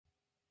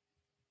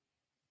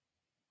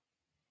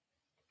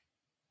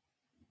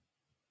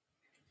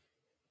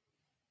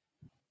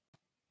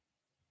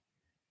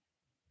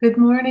Good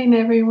morning,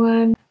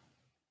 everyone.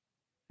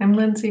 I'm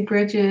Lindsay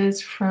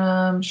Bridges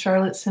from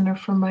Charlotte Center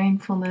for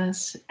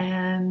Mindfulness,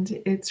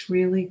 and it's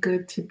really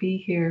good to be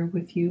here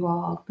with you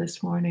all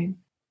this morning.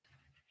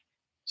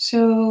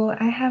 So,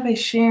 I have a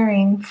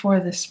sharing for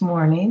this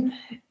morning,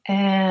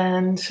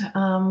 and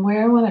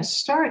where I want to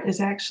start is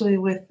actually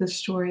with the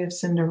story of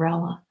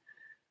Cinderella.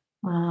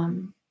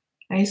 Um,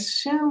 I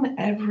assume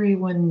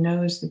everyone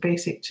knows the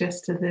basic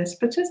gist of this,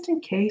 but just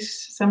in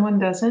case someone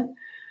doesn't,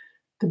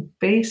 the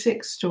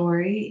basic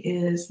story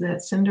is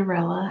that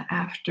Cinderella,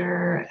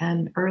 after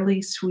an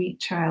early sweet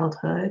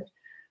childhood,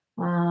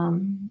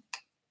 um,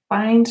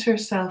 finds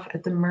herself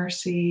at the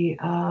mercy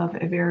of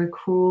a very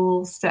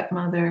cruel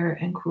stepmother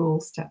and cruel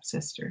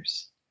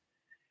stepsisters.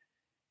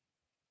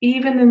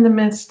 Even in the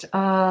midst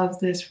of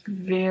this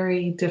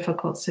very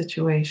difficult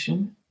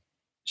situation,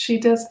 she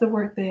does the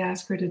work they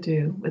ask her to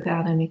do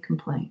without any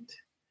complaint.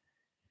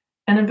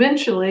 And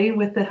eventually,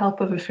 with the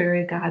help of a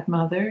fairy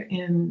godmother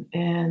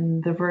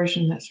in the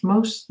version that's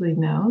mostly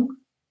known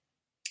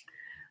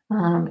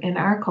in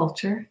our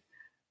culture,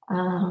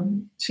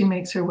 she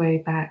makes her way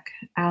back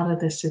out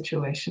of this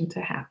situation to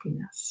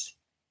happiness.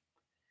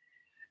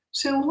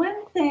 So,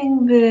 one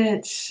thing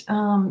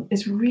that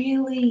is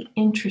really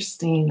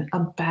interesting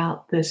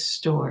about this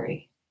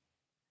story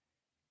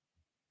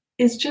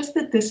is just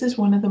that this is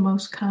one of the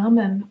most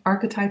common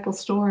archetypal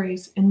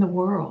stories in the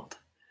world.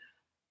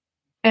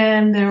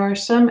 And there are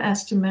some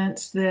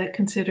estimates that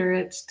consider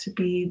it to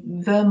be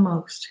the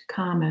most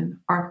common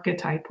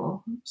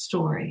archetypal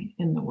story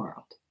in the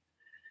world.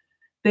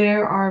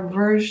 There are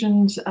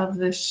versions of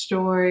this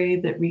story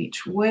that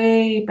reach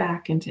way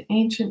back into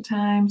ancient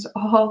times,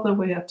 all the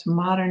way up to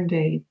modern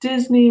day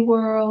Disney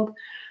World.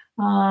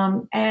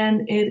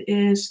 And it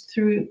is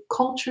through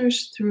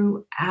cultures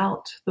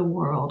throughout the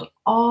world,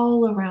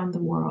 all around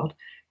the world,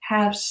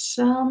 have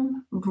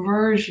some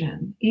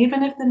version,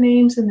 even if the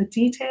names and the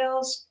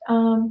details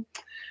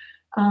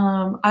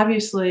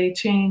obviously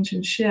change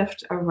and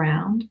shift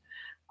around.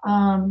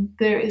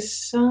 There is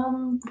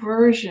some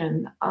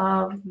version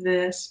of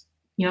this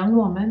young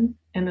woman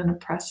in an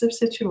oppressive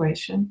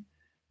situation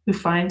who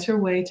finds her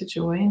way to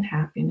joy and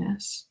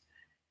happiness.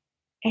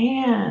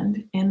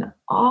 And in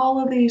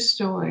all of these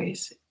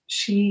stories,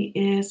 she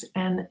is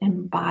an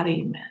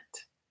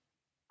embodiment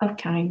of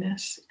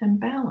kindness and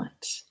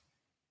balance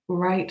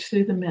right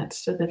through the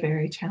midst of the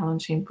very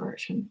challenging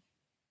version.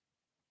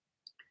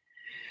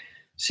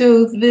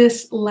 So,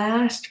 this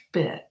last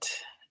bit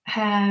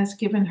has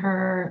given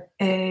her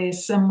a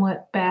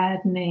somewhat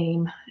bad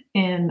name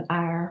in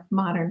our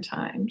modern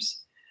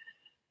times.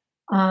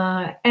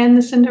 And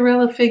the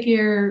Cinderella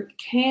figure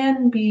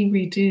can be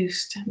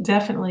reduced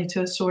definitely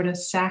to a sort of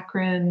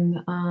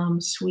saccharine,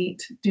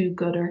 sweet do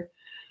gooder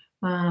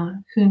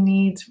who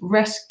needs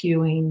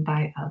rescuing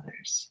by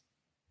others.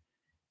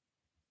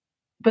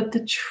 But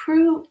the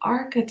true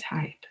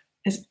archetype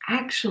is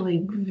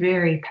actually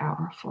very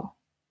powerful.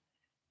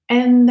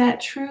 And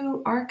that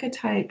true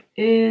archetype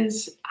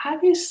is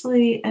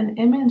obviously an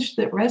image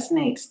that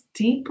resonates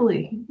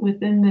deeply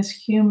within this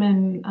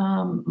human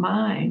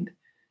mind,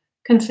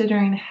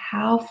 considering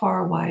how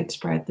far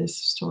widespread this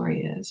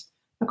story is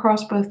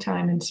across both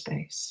time and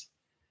space.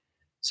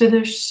 So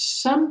there's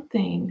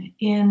something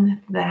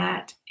in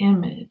that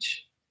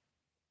image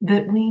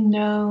that we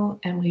know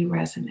and we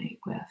resonate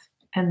with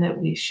and that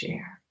we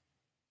share.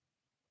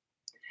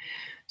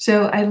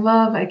 So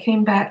I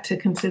came back to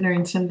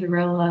considering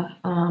Cinderella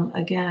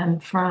again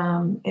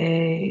from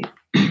a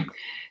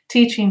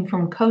teaching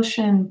from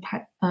Koshin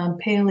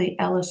Paley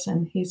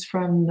Ellison. He's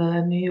from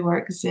the New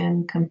York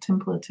Zen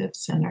Contemplative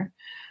Center.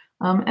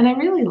 And I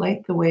really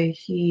like the way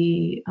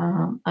he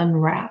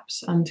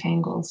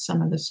untangles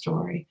some of the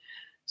story.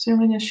 So I'm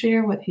going to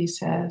share what he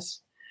says.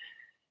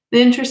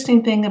 The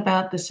interesting thing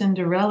about the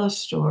Cinderella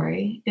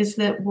story is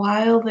that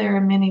while there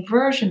are many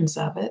versions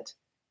of it,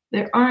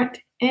 there aren't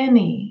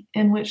any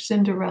in which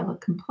Cinderella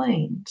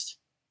complains.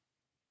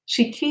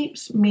 She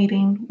keeps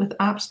meeting with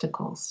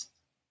obstacles,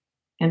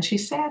 and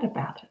she's sad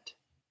about it,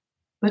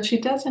 but she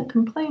doesn't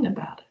complain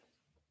about it.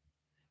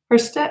 Her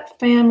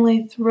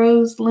step-family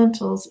throws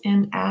lentils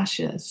in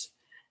ashes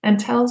and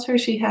tells her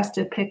she has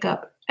to pick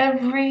up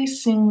every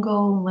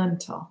single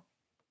lentil.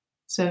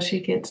 So she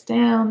gets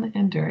down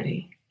and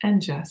dirty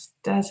and just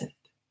does it.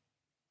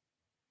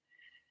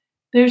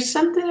 There's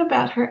something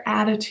about her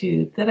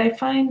attitude that I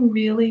find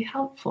really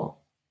helpful.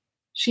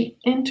 She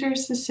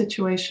enters the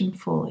situation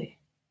fully.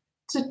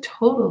 It's a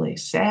totally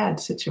sad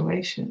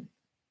situation,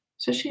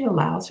 so she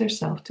allows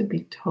herself to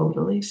be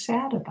totally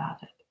sad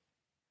about it.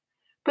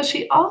 But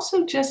she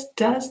also just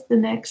does the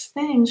next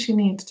thing she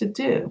needs to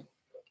do,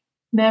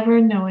 never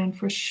knowing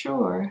for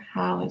sure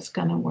how it's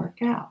going to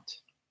work out.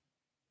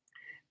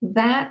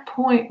 That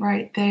point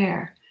right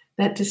there,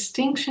 that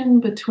distinction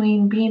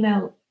between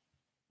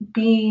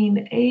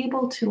being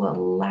able to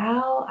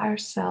allow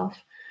ourselves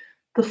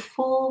the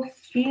full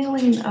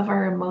feeling of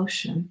our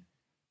emotion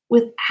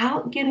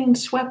without getting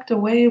swept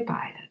away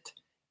by it,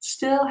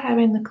 still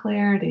having the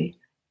clarity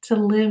to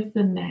live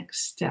the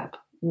next step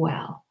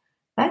well.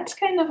 That's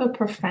kind of a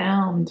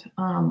profound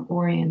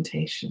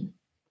orientation.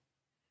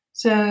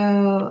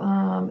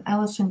 So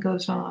Ellison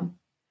goes on.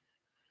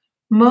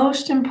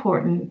 Most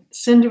important,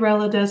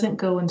 Cinderella doesn't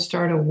go and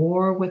start a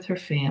war with her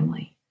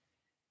family.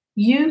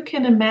 You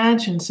can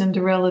imagine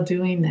Cinderella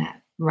doing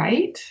that,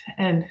 right?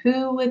 And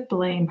who would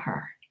blame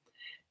her?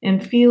 In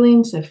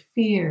feelings of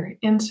fear,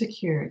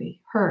 insecurity,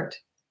 hurt,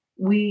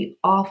 we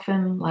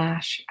often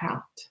lash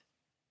out.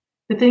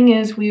 The thing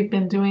is, we've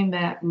been doing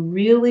that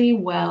really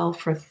well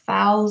for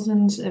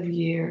thousands of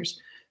years.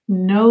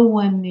 No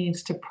one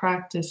needs to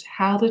practice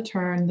how to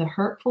turn the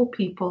hurtful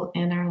people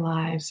in our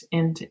lives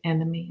into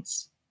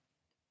enemies.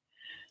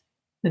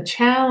 The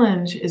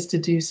challenge is to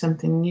do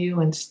something new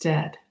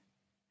instead.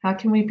 How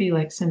can we be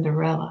like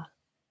Cinderella?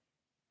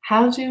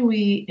 How do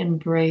we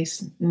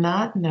embrace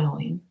not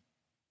knowing,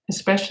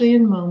 especially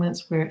in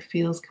moments where it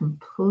feels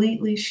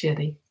completely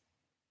shitty,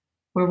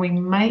 where we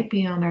might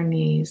be on our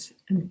knees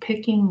and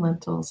picking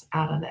lentils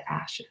out of the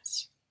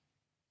ashes?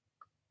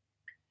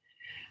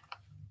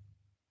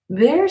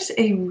 There's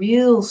a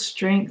real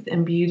strength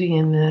and beauty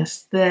in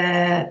this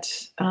that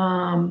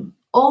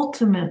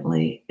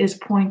ultimately is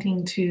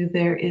pointing to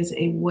there is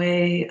a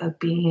way of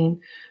being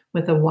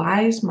with a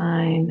wise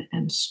mind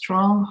and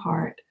strong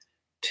heart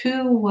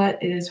to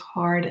what is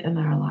hard in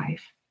our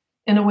life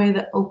in a way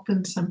that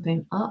opens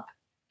something up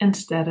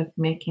instead of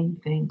making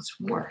things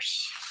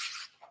worse.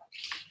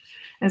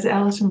 As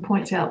Ellison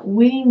points out,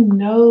 we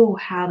know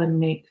how to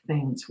make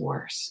things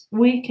worse.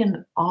 We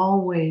can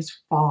always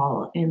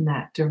fall in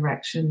that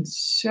direction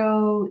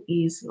so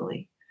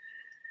easily.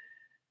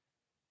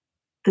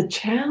 The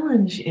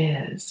challenge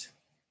is,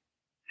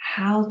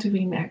 how do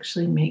we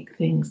actually make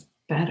things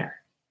better?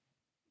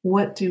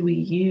 What do we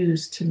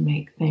use to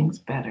make things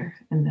better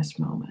in this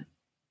moment?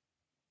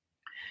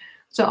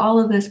 So all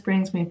of this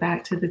brings me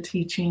back to the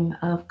teaching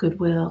of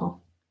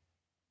goodwill,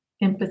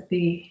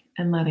 empathy,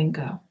 and letting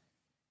go.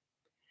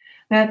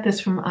 I got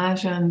this from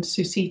Ajahn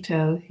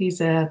Susito.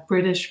 He's a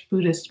British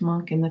Buddhist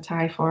monk in the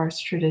Thai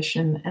forest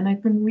tradition, and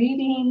I've been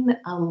reading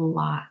a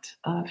lot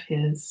of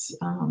his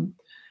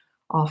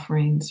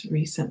offerings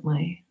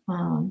recently.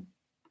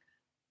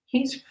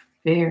 He's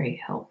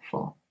very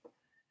helpful.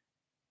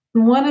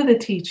 One of the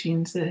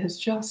teachings that has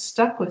just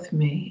stuck with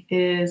me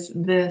is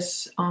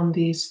this on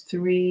these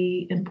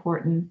three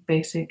important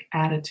basic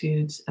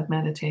attitudes of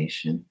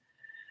meditation.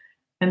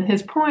 And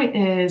his point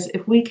is,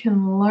 if we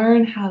can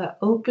learn how to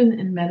open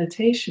in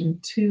meditation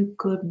to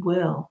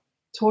goodwill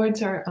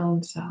towards our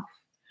own self,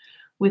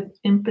 with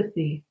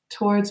empathy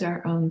towards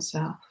our own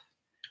self,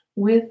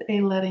 with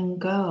a letting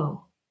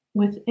go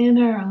within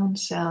our own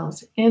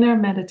selves, in our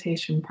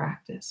meditation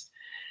practice,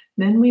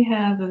 then we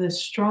have the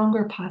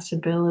stronger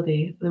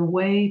possibility, the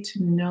way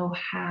to know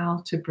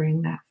how to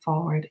bring that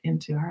forward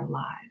into our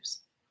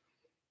lives.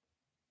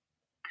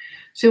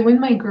 So when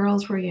my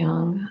girls were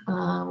young,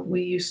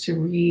 we used to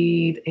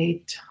read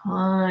a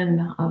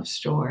ton of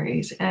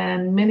stories,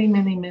 and many,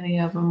 many, many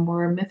of them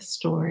were myth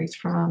stories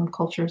from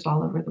cultures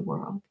all over the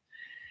world.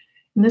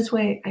 In this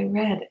way, I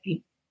read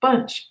a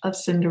bunch of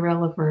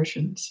Cinderella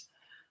versions,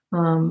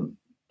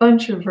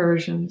 bunch of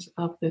versions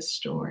of this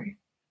story.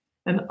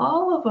 And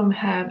all of them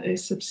had a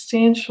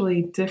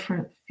substantially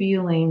different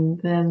feeling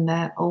than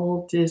that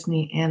old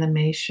Disney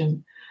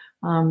animation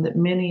that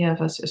many of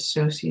us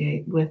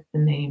associate with the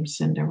name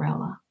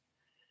Cinderella.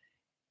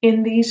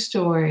 In these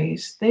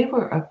stories, they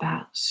were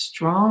about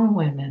strong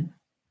women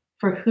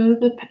for whom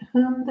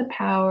the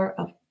power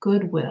of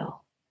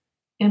goodwill,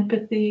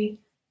 empathy,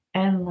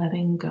 and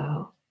letting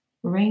go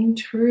reigned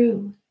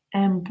true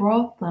and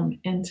brought them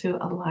into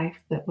a life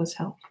that was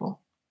helpful.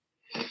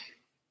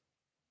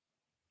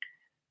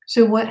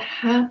 So, what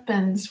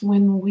happens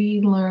when we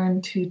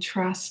learn to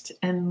trust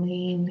and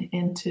lean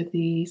into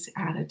these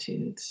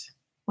attitudes?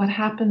 What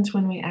happens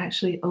when we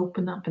actually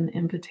open up an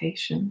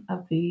invitation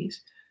of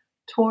these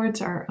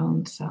towards our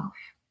own self?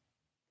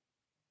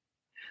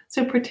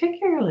 So,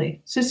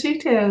 particularly,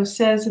 Susuto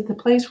says that the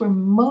place we're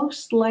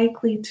most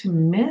likely to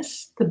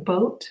miss the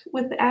boat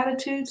with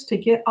attitudes to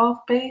get off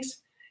base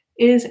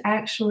is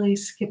actually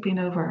skipping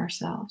over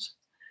ourselves.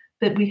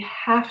 That we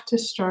have to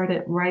start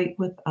it right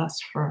with us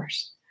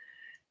first.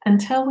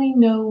 Until we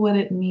know what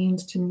it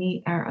means to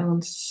meet our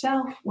own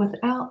self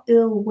without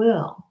ill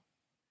will,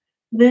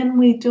 then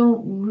we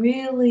don't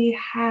really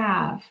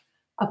have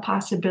a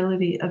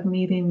possibility of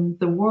meeting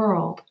the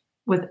world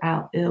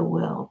without ill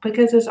will,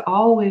 because it's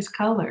always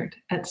colored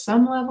at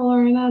some level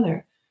or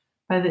another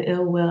by the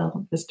ill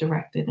will that's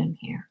directed in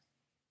here.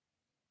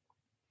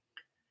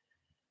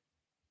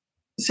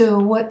 So,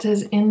 what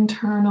does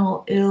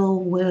internal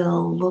ill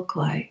will look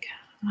like?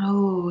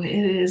 Oh, it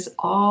is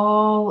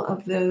all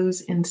of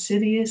those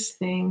insidious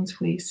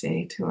things we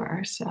say to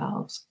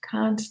ourselves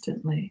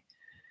constantly.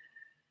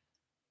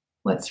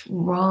 What's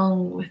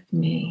wrong with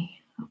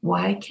me?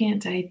 Why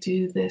can't I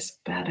do this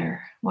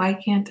better? Why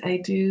can't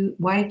I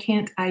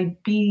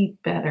be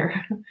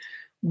better?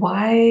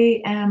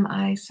 Why am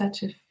I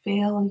such a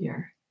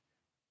failure?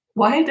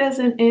 Why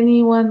doesn't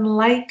anyone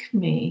like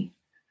me?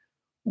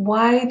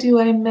 Why do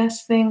I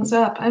mess things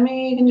up? I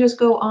mean, you can just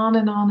go on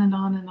and on and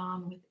on and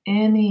on with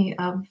any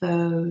of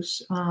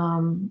those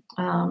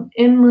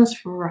endless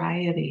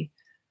variety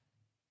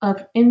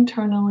of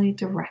internally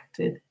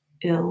directed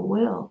ill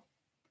will.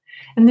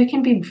 And they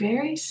can be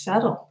very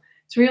subtle.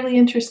 It's really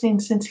interesting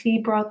since he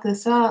brought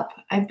this up.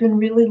 I've been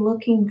really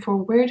looking for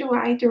where do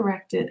I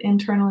direct it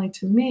internally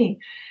to me?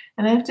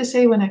 And I have to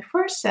say, when I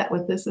first sat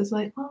with this, it's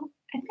like, well,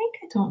 I think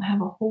I don't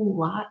have a whole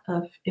lot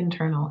of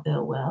internal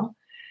ill will.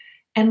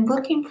 And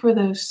looking for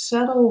those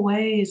subtle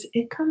ways,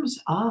 it comes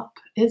up,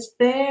 it's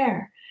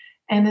there.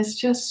 And it's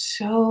just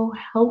so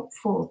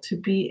helpful to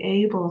be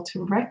able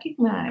to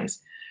recognize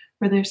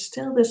where there's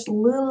still this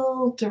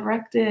little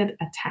directed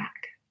attack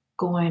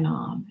going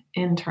on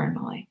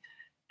internally.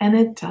 And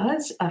it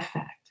does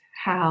affect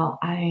how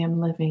I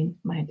am living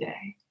my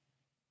day.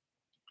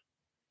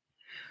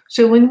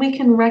 So, when we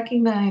can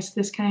recognize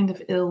this kind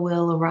of ill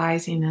will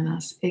arising in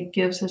us, it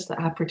gives us the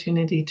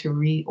opportunity to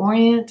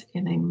reorient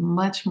in a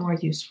much more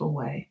useful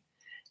way.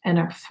 And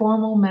our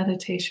formal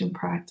meditation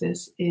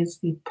practice is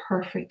the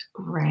perfect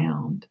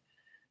ground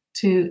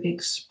to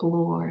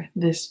explore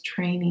this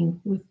training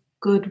with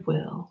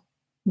goodwill,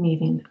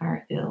 meeting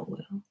our ill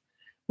will,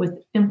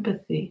 with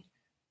empathy,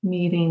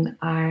 meeting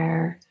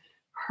our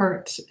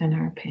hurts and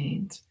our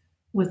pains,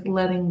 with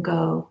letting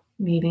go,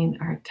 meeting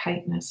our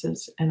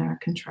tightnesses and our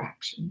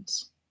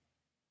contractions.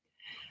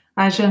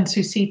 Ajahn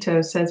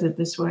Susito says it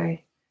this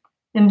way: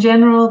 in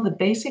general, the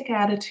basic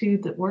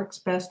attitude that works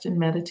best in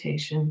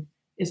meditation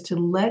is to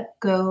let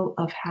go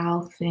of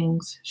how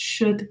things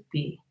should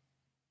be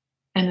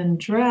and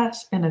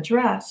address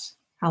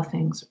how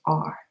things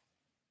are.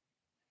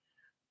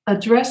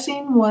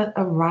 Addressing what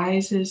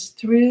arises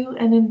through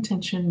an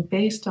intention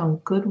based on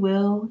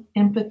goodwill,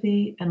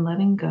 empathy, and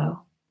letting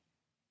go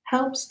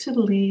helps to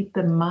lead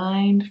the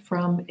mind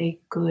from a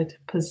good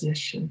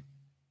position.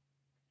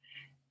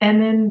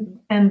 And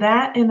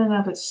that in and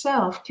of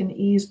itself can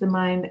ease the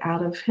mind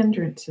out of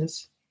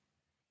hindrances.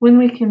 When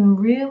we can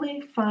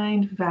really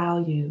find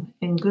value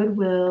in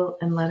goodwill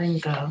and letting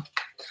go,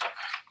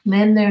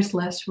 then there's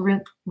less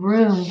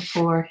room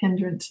for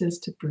hindrances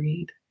to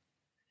breed.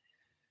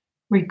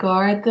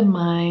 Regard the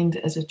mind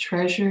as a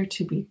treasure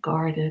to be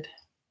guarded,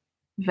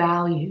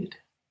 valued,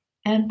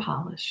 and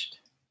polished.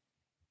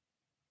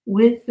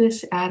 With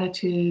this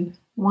attitude,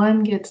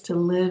 one gets to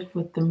live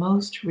with the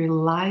most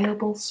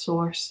reliable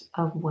source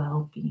of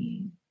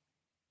well-being.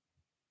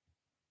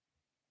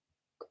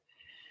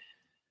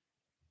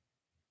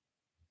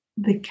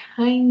 The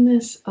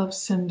kindness of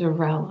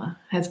Cinderella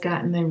has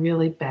gotten a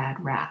really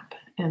bad rap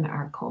in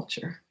our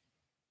culture.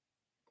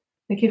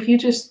 Like, if you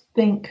just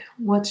think,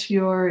 what's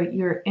your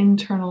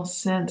internal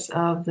sense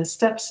of the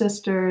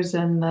stepsisters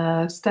and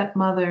the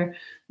stepmother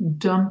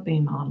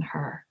dumping on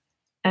her,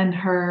 and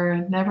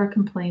her never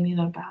complaining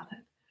about it,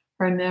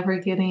 her never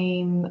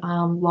getting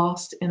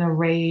lost in a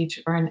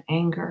rage or an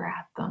anger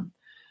at them?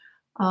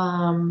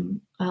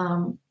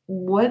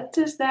 What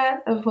does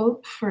that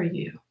evoke for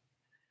you?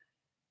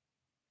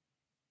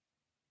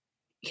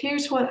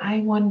 Here's what I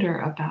wonder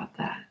about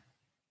that.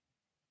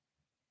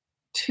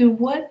 To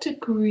what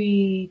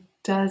degree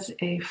does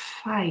a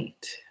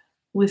fight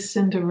with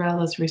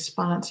Cinderella's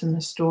response in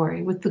the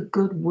story, with the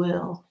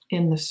goodwill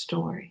in the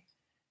story,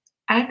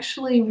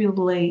 actually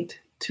relate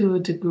to a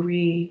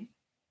degree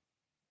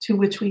to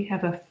which we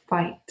have a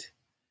fight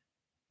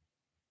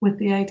with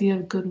the idea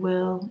of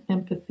goodwill,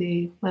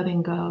 empathy,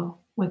 letting go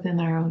within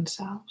our own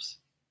selves,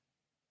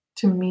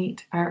 to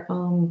meet our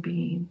own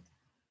being?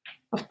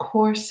 Of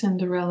course,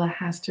 Cinderella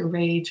has to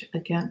rage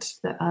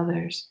against the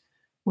others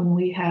when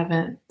we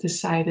haven't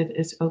decided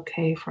it's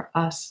okay for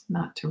us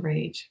not to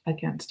rage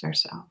against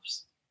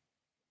ourselves.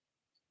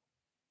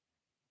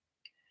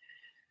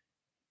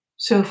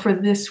 So, for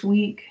this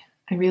week,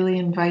 I really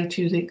invite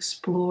you to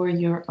explore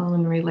your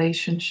own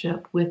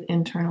relationship with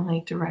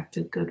internally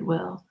directed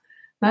goodwill.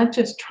 Not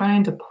just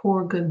trying to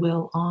pour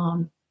goodwill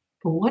on,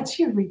 but what's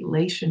your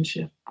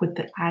relationship with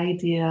the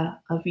idea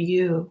of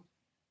you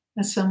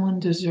as someone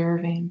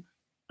deserving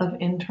of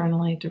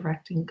internally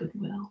directing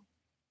goodwill?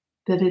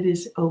 That it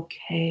is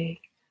okay,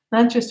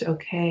 not just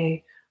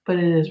okay, but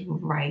it is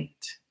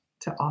right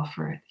to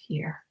offer it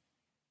here.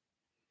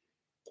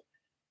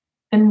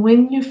 And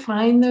when you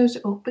find those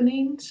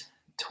openings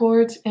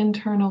towards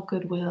internal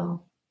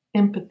goodwill,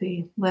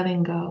 empathy,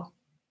 letting go,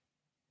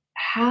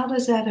 how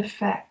does that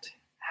affect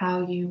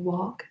how you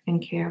walk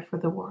and care for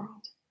the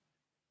world?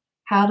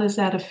 How does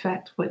that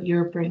affect what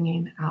you're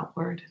bringing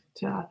outward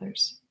to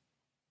others?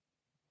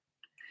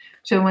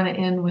 So I want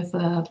to end with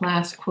a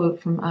last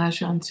quote from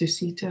Ajahn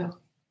Susito.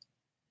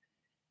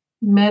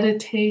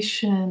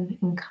 Meditation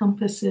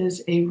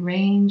encompasses a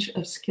range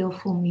of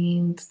skillful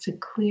means to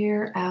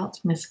clear out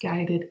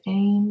misguided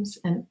aims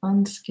and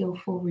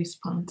unskillful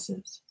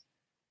responses.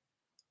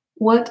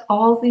 What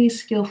all these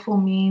skillful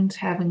means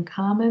have in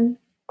common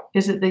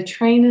is that they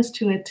train us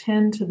to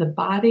attend to the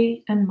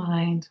body and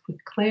mind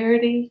with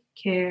clarity,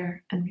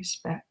 care, and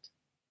respect.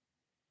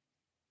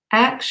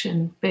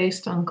 Action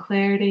based on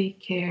clarity,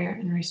 care,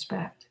 and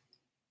respect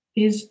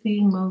is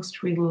the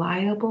most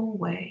reliable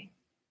way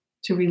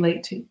to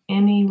relate to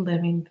any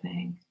living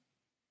thing.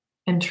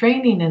 And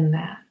training in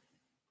that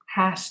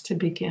has to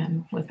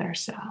begin with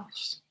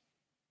ourselves.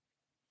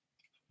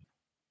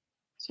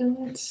 So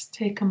let's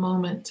take a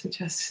moment to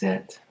just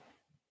sit.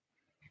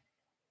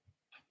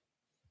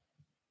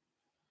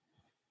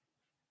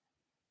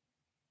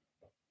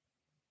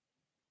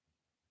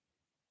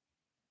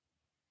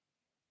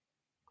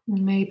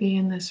 Maybe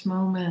in this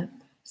moment,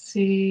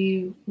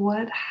 see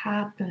what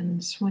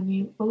happens when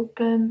you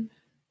open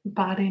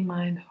body,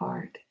 mind,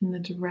 heart in the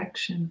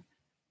direction,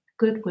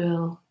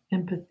 goodwill,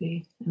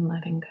 empathy, and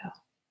letting go.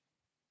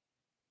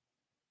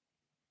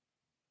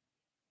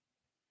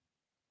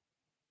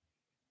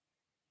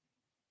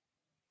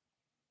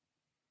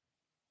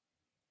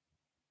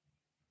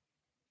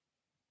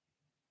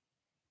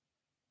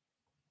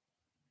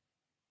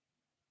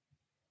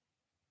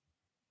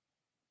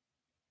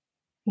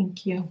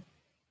 Thank you.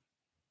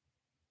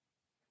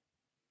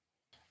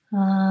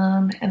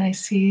 And I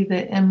see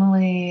that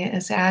Emily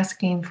is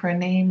asking for a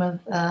name of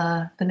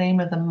the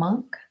name of the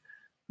monk.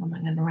 I'm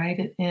going to write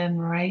it in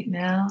right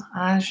now.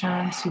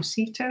 Ajahn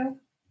Susito.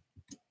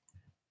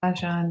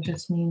 Ajahn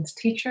just means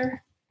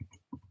teacher.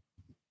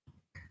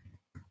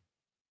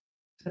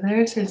 So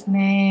there's his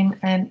name.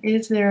 And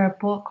is there a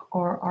book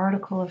or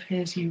article of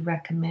his you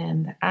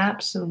recommend?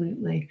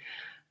 Absolutely.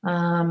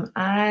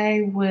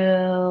 I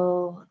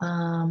will.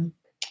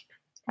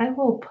 I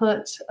will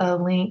put a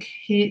link.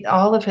 He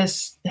all of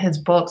his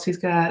books. He's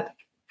got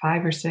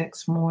 5 or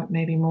 6 more,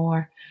 maybe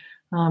more,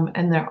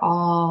 and they're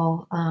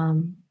all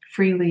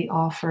freely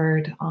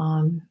offered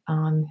on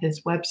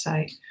his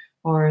website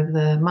or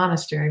the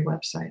monastery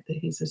website that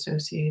he's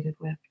associated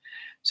with.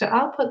 So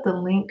I'll put the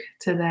link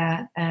to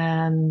that,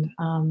 and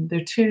there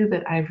are two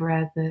that I've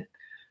read that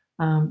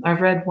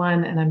I've read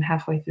one, and I'm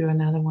halfway through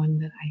another one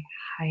that I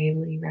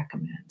highly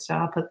recommend. So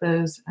I'll put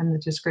those in the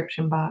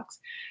description box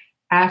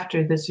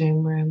after the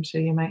Zoom room. So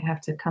you might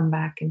have to come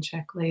back and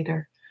check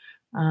later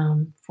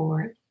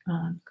for it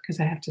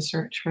because I have to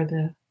search for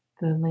the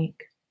link.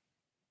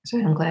 So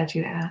I'm glad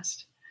you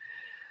asked.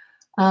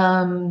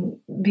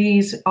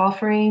 These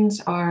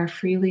offerings are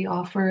freely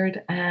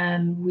offered,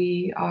 and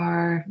we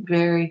are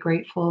very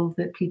grateful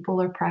that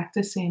people are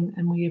practicing,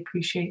 and we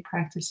appreciate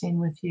practicing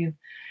with you.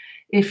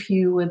 If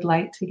you would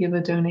like to give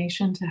a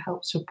donation to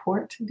help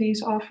support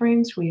these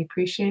offerings, we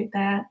appreciate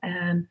that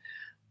and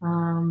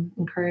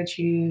encourage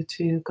you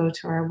to go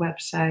to our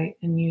website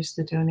and use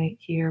the donate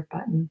here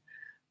button.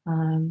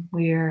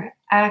 We are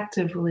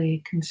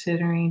actively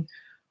considering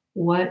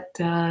what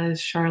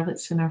does Charlotte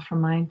Center for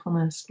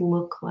Mindfulness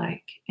look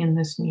like in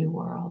this new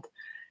world,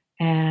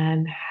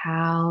 and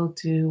how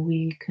do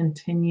we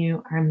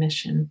continue our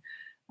mission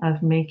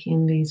of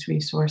making these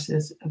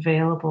resources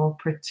available,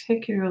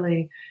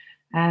 particularly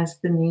as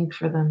the need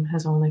for them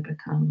has only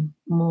become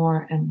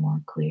more and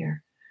more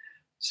clear.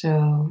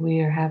 So we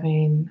are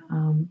having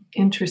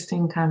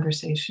interesting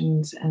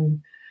conversations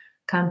and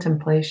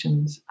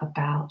contemplations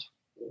about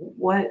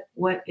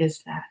what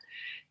is that.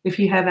 If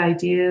you have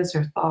ideas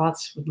or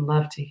thoughts, would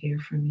love to hear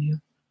from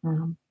you.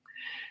 Um,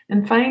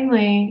 and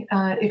finally,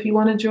 if you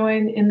want to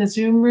join in the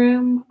Zoom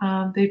room,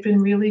 they've been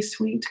really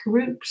sweet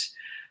groups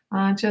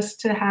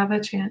just to have a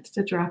chance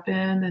to drop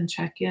in and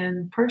check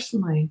in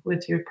personally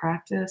with your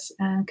practice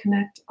and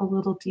connect a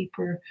little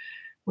deeper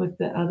with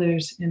the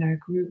others in our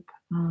group.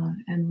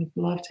 And we'd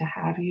love to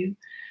have you.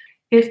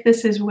 If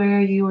this is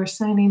where you are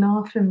signing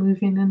off and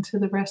moving into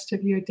the rest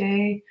of your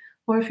day,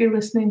 or if you're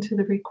listening to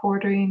the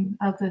recording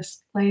of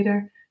this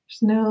later,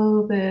 just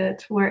know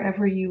that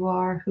wherever you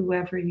are,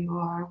 whoever you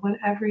are,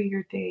 whatever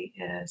your day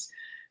is,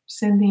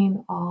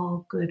 sending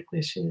all good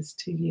wishes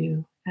to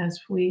you as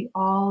we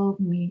all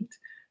meet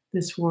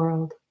this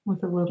world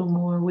with a little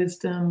more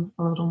wisdom,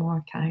 a little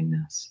more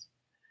kindness,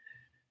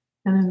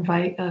 and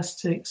invite us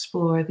to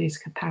explore these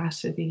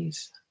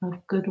capacities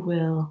of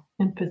goodwill,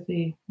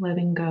 empathy,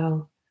 letting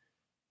go,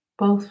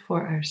 both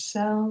for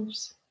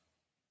ourselves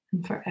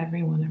and for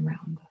everyone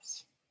around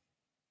us.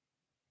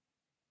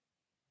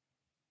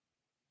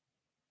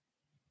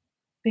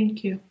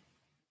 Thank you.